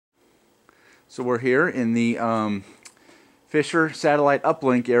So we're here in the Fisher satellite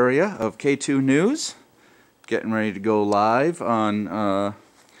uplink area of K2 News, getting ready to go live on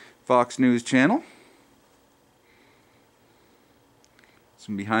Fox News channel.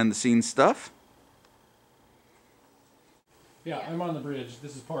 Some behind the scenes stuff. Yeah, I'm on the bridge.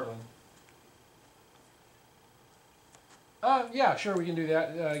 This is Portland. Yeah, sure, we can do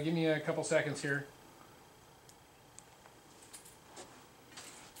that. Give me a couple seconds here.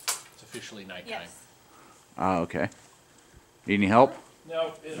 It's officially nighttime. Yes. Okay. Need any help?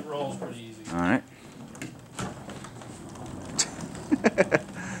 No, it rolls pretty easy. All right.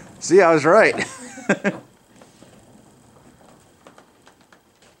 See, I was right.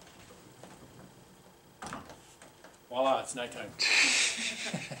 Voila, it's nighttime.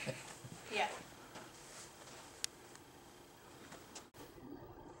 Yeah.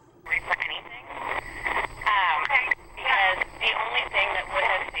 Anything? Because the only thing that would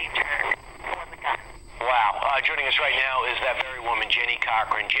have saved her was a gun. Wow. Joining us right now is that very woman, Jennie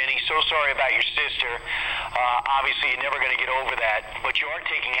Cochran. Jennie, so sorry about your sister. Obviously, you're never going to get over that, but you are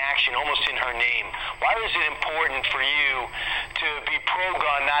taking action almost in her name. Why was it important for you to be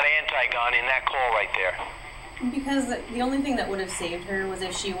pro-gun, not anti-gun, in that call right there? Because the only thing that would have saved her was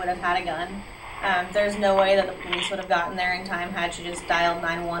if she would have had a gun. There's no way that the police would have gotten there in time had she just dialed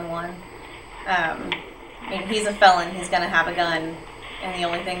 911. I mean, he's a felon. He's going to have a gun. And the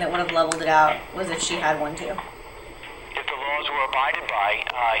only thing that would have leveled it out was if she had one too. If the laws were abided by,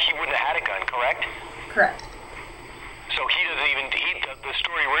 he wouldn't have had a gun, correct? Correct. So he doesn't even, the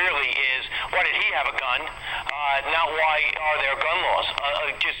story really is, why did he have a gun? Not why are there gun laws?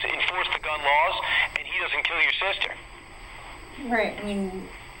 Just enforce the gun laws and he doesn't kill your sister. Right. I mean,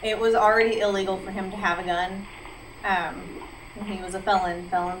 it was already illegal for him to have a gun. He was a felon.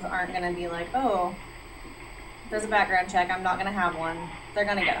 Felons aren't going to be like, oh, there's a background check, I'm not going to have one. They're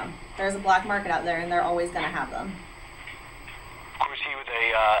going to get them. There's a black market out there and they're always going to have them. Of course, he with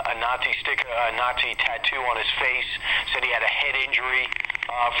a Nazi sticker, a Nazi tattoo on his face, said he had a head injury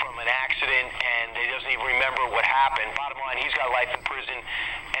from an accident, and he doesn't even remember what happened. Bottom line, he's got life in prison,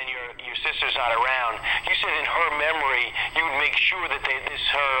 and your sister's not around. You said in her memory, you would make sure that this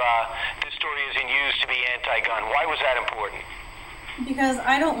story isn't used to be anti-gun. Why was that important? Because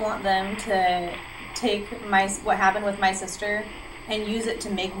I don't want them to take what happened with my sister and use it to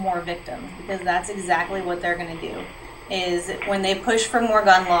make more victims, because that's exactly what they're going to do. Is when they push for more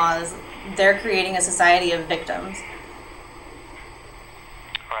gun laws, they're creating a society of victims.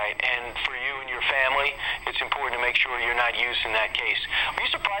 Right, and for you and your family, it's important to make sure you're not used in that case. Were you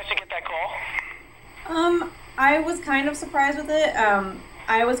surprised to get that call? I was kind of surprised with it.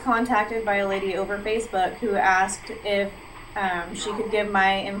 I was contacted by a lady over Facebook who asked if she could give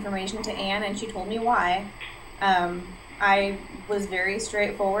my information to Ann, and she told me why. I was very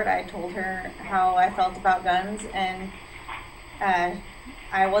straightforward. I told her how I felt about guns, and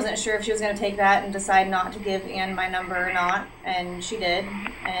I wasn't sure if she was going to take that and decide not to give Ann my number or not, and she did.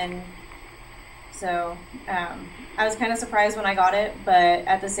 And so I was kind of surprised when I got it, but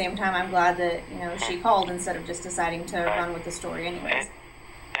at the same time, I'm glad that she called instead of just deciding to run with the story anyways.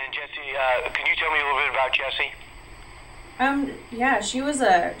 And Jessie, can you tell me a little bit about Jessie? Yeah, she was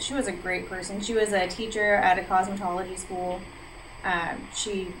a great person. She was a teacher at a cosmetology school.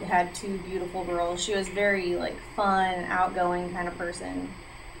 She had two beautiful girls. She was very fun, outgoing kind of person.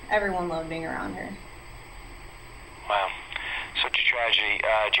 Everyone loved being around her. Wow, such a tragedy.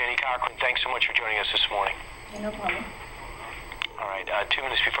 Jennie Cochran, thanks so much for joining us this morning. Yeah, no problem. All right, 2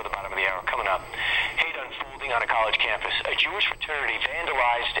 minutes before the bottom of the hour, coming up. Hate unfolding on a college campus. A Jewish fraternity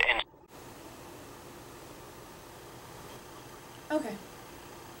vandalized and... Okay.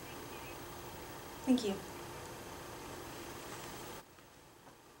 Thank you.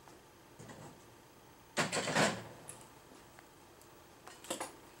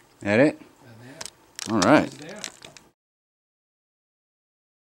 That it? And that All right.